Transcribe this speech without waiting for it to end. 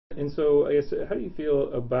And so, I guess, how do you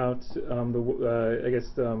feel about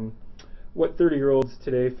what 30-year-olds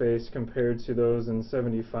today face compared to those in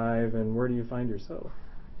 75, and where do you find yourself?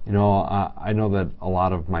 You know, I know that a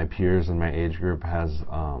lot of my peers in my age group has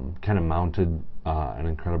kind of mounted an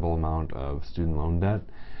incredible amount of student loan debt,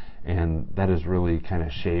 and that has really kind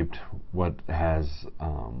of shaped what has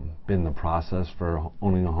been the process for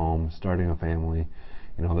owning a home, starting a family.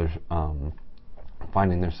 You know, there's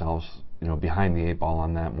finding themselves, you know, behind the eight ball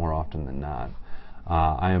on that more often than not.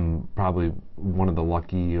 I am probably one of the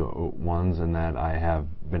lucky ones in that I have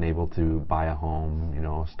been able to buy a home, you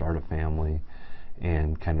know, start a family,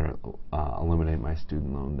 and kind of eliminate my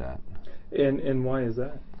student loan debt. And why is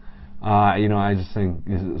that? You know, I just think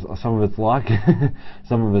some of it's luck,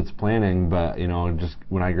 some of it's planning, but, you know, just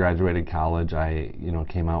when I graduated college, I, you know,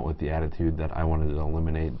 came out with the attitude that I wanted to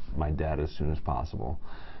eliminate my debt as soon as possible.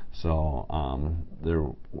 So there,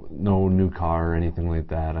 no new car or anything like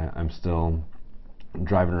that. I'm still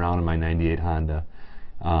driving around in my '98 Honda,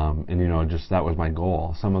 and, you know, just that was my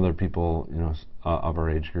goal. Some other people, you know, of our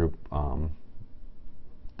age group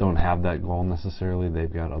don't have that goal necessarily.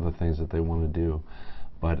 They've got other things that they want to do.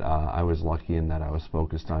 But I was lucky in that I was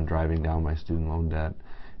focused on driving down my student loan debt,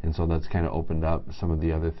 and so that's kind of opened up some of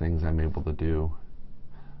the other things I'm able to do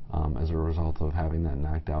as a result of having that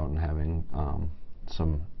knocked out and having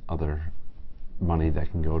some other money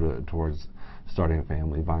that can go towards starting a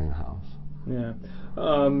family, buying a house. Yeah.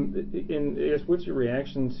 And I guess, what's your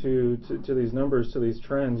reaction to these numbers, to these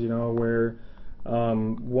trends, you know, where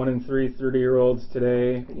 1 in 3 30-year-olds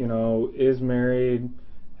today, you know, is married,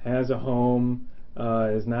 has a home,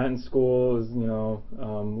 is not in school, is, you know,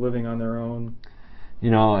 living on their own?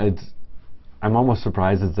 You know, I'm almost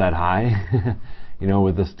surprised it's that high. You know,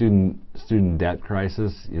 with the student debt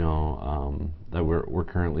crisis, you know, that we're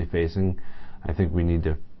currently facing, I think we need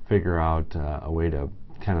to figure out a way to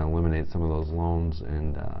kind of eliminate some of those loans,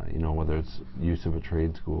 and you know, whether it's use of a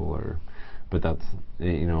trade school but that's,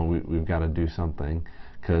 you know, we've got to do something,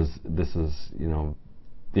 because this is, you know,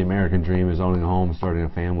 the American dream is owning a home, starting a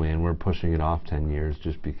family, and we're pushing it off 10 years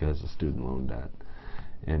just because of student loan debt.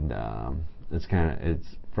 And it's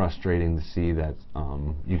frustrating to see that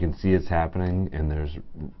you can see it's happening, and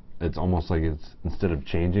it's almost like it's, instead of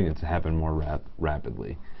changing, it's happened more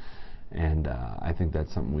rapidly. And I think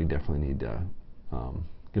that's something we definitely need to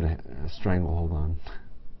get a stranglehold on.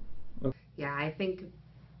 Yeah, I think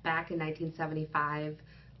back in 1975,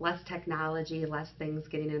 less technology, less things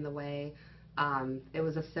getting in the way. It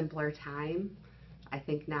was a simpler time. I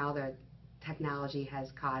think now that technology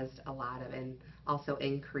has caused a lot of, and also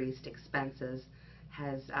increased expenses,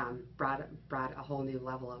 has brought a whole new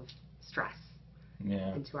level of stress,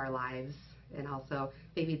 yeah, into our lives, and also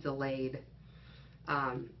maybe delayed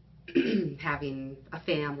having a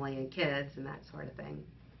family and kids and that sort of thing.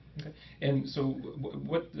 Okay. And so,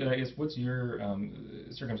 I guess, what's your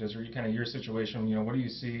circumstance, or kind of your situation? You know, what do you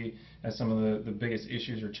see as some of the biggest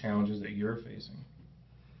issues or challenges that you're facing?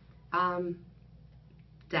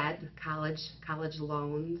 Debt, college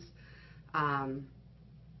loans.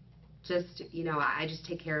 Just, you know, I just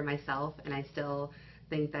take care of myself, and I still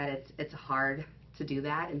think that it's hard to do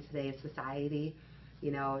that in today's society.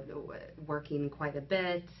 You know, working quite a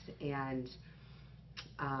bit, and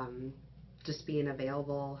just being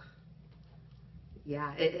available.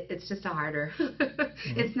 Yeah, it's just a harder.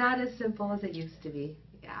 Mm-hmm. It's not as simple as it used to be.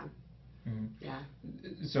 Yeah. Mm-hmm. Yeah.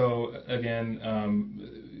 So again,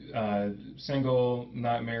 single,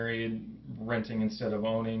 not married, renting instead of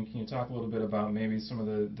owning. Can you talk a little bit about maybe some of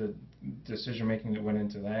the decision making that went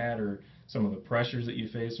into that, or some of the pressures that you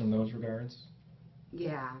face in those regards?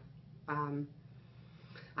 Yeah.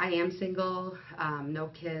 I am single, no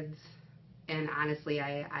kids, and honestly,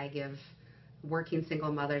 I give working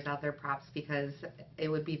single mothers out their props, because it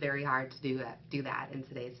would be very hard to do that in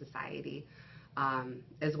today's society,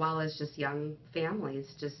 as well as just young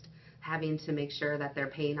families, just having to make sure that they're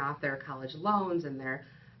paying off their college loans and their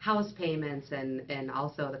house payments, and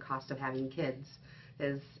also the cost of having kids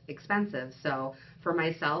is expensive. So for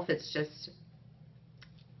myself, it's just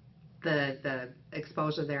the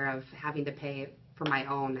exposure there of having to pay for my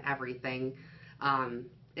own everything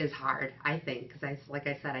is hard, I think, because like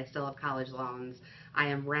I said, I still have college loans. I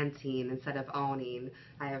am renting instead of owning.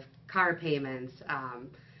 I have car payments.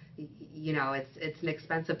 You know, it's an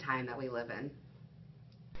expensive time that we live in.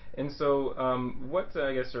 And so, what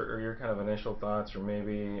I guess are your kind of initial thoughts, or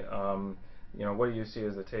maybe you know, what do you see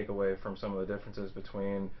as the takeaway from some of the differences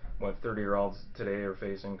between what 30-year-olds today are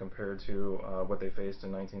facing compared to what they faced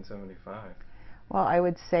in 1975? Well, I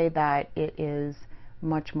would say that it is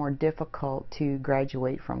much more difficult to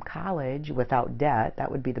graduate from college without debt.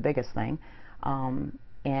 That would be the biggest thing.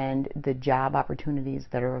 And the job opportunities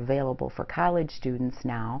that are available for college students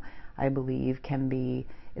now, I believe,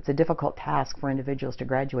 it's a difficult task for individuals to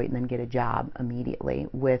graduate and then get a job immediately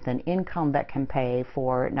with an income that can pay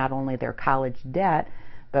for not only their college debt,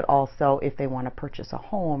 but also if they want to purchase a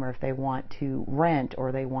home, or if they want to rent,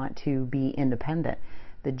 or they want to be independent.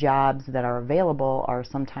 The jobs that are available are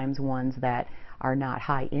sometimes ones that are not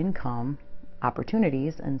high income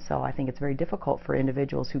opportunities, and so I think it's very difficult for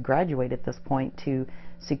individuals who graduate at this point to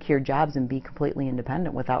secure jobs and be completely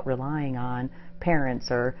independent without relying on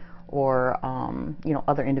parents or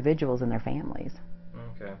other individuals in their families.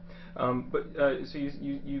 Okay. So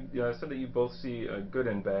you said that you both see good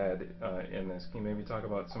and bad in this. Can you maybe talk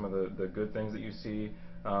about some of the good things that you see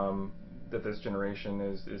that this generation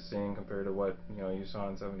is seeing compared to what you saw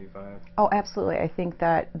in '75? Oh, absolutely. I think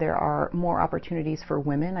that there are more opportunities for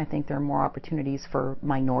women. I think there are more opportunities for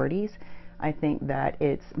minorities. I think that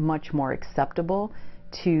it's much more acceptable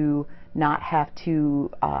to not have to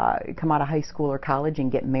come out of high school or college and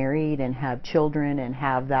get married and have children and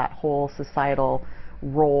have that whole societal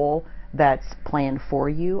role that's planned for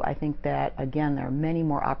you. I think that, again, there are many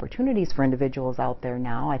more opportunities for individuals out there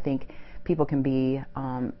now. I think people can be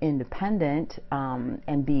independent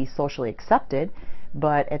and be socially accepted,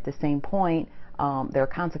 but at the same point, there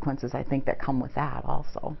are consequences, I think, that come with that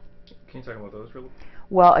also. Can you talk about those really?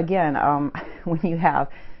 Well, again, when you have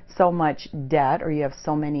so much debt, or you have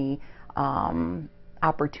so many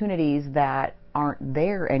opportunities that aren't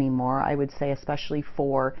there anymore, I would say, especially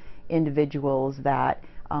for individuals that,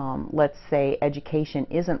 let's say, education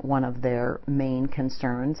isn't one of their main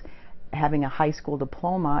concerns. Having a high school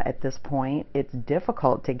diploma at this point, it's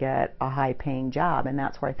difficult to get a high-paying job, and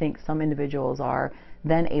that's where I think some individuals are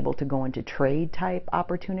then able to go into trade-type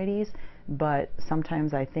opportunities, but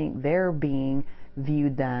sometimes I think they're being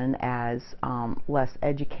viewed then as less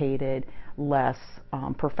educated, less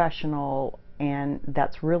professional, and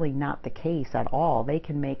that's really not the case at all. They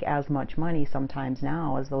can make as much money sometimes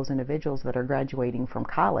now as those individuals that are graduating from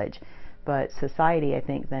college. But society, I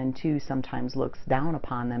think, then too sometimes looks down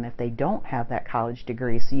upon them if they don't have that college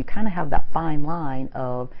degree. So you kind of have that fine line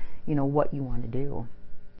of, what you want to do.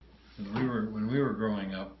 When we were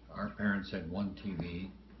growing up, our parents had one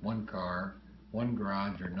TV, one car, one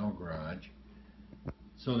garage or no garage.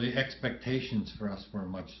 So the expectations for us were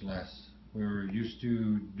much less. We were used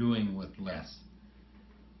to doing with less.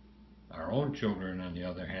 Our own children, on the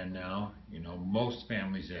other hand, now, most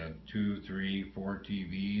families have 2, 3, 4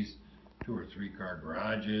 TVs, 2 or 3 car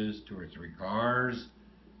garages, 2 or 3 cars.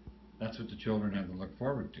 That's what the children have to look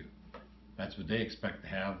forward to. That's what they expect to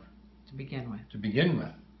have to begin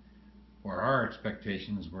with. Where our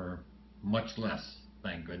expectations were much less,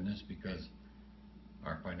 thank goodness, because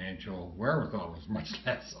our financial wherewithal was much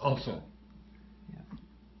less also.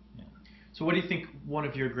 Yeah. So what do you think one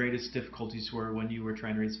of your greatest difficulties were when you were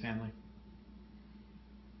trying to raise a family?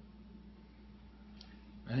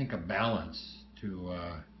 I think a balance to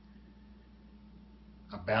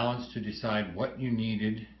decide what you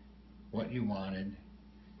needed, what you wanted,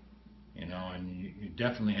 and you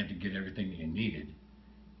definitely had to get everything that you needed.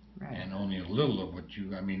 Right. And only a little of what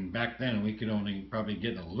back then we could only probably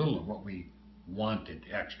get a little of what we wanted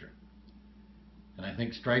extra. And I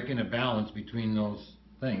think striking a balance between those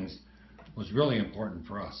things was really important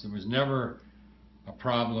for us. It was never a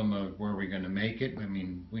problem of were we going to make it.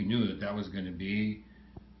 We knew that was going to be.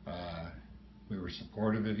 We were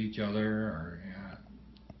supportive of each other,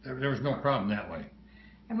 there was no problem that way.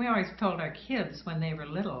 And we always told our kids when they were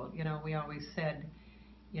little, we always said,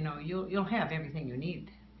 you'll have everything you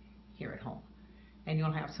need here at home, and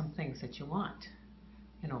you'll have some things that you want,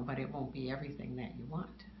 but it won't be everything that you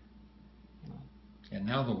want. And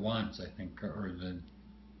now the wants, I think, or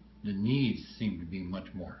the needs seem to be much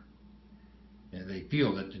more. They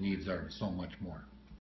feel that the needs are so much more.